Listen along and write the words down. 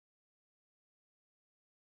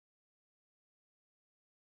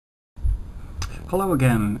Hello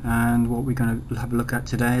again, and what we're going to have a look at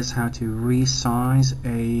today is how to resize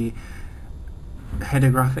a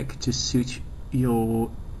header graphic to suit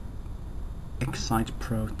your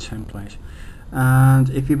xsitepro template. And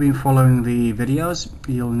if you've been following the videos,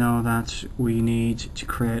 you'll know that we need to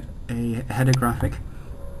create a header graphic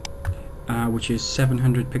which is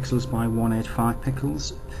 700 pixels by 185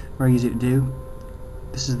 pixels. Very easy to do.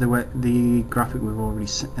 This is the graphic we've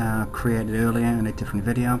already created earlier in a different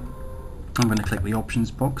video. I'm going to click the options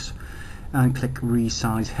box and click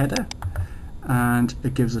resize header, and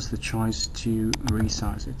it gives us the choice to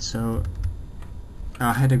resize it. So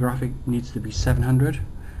our header graphic needs to be 700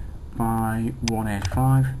 by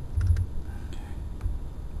 185.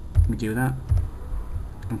 We do that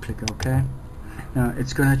and click OK. Now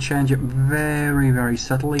it's going to change it very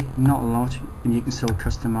subtly, not a lot, and you can still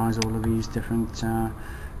customize all of these different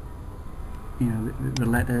the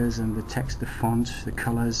letters and the text, the font, the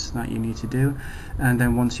colors that you need to do. And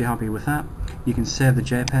then once you're happy with that, you can save the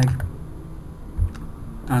JPEG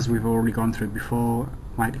as we've already gone through before.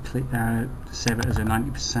 I like to click save it as a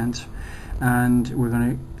 90%, and we're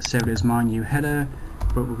going to save it as my new header,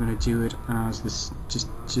 but we're going to do it as this,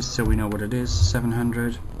 just so we know what it is.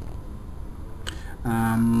 700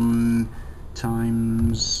 times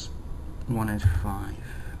 185.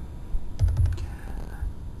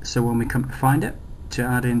 So when we come to find it to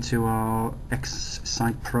add into our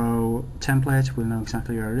xsitepro template, we'll know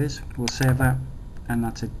exactly where it is. We'll save that, and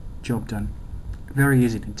that's a job done. Very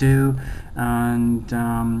easy to do,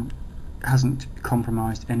 and hasn't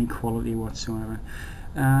compromised any quality whatsoever.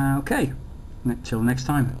 Okay, till next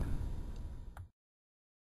time.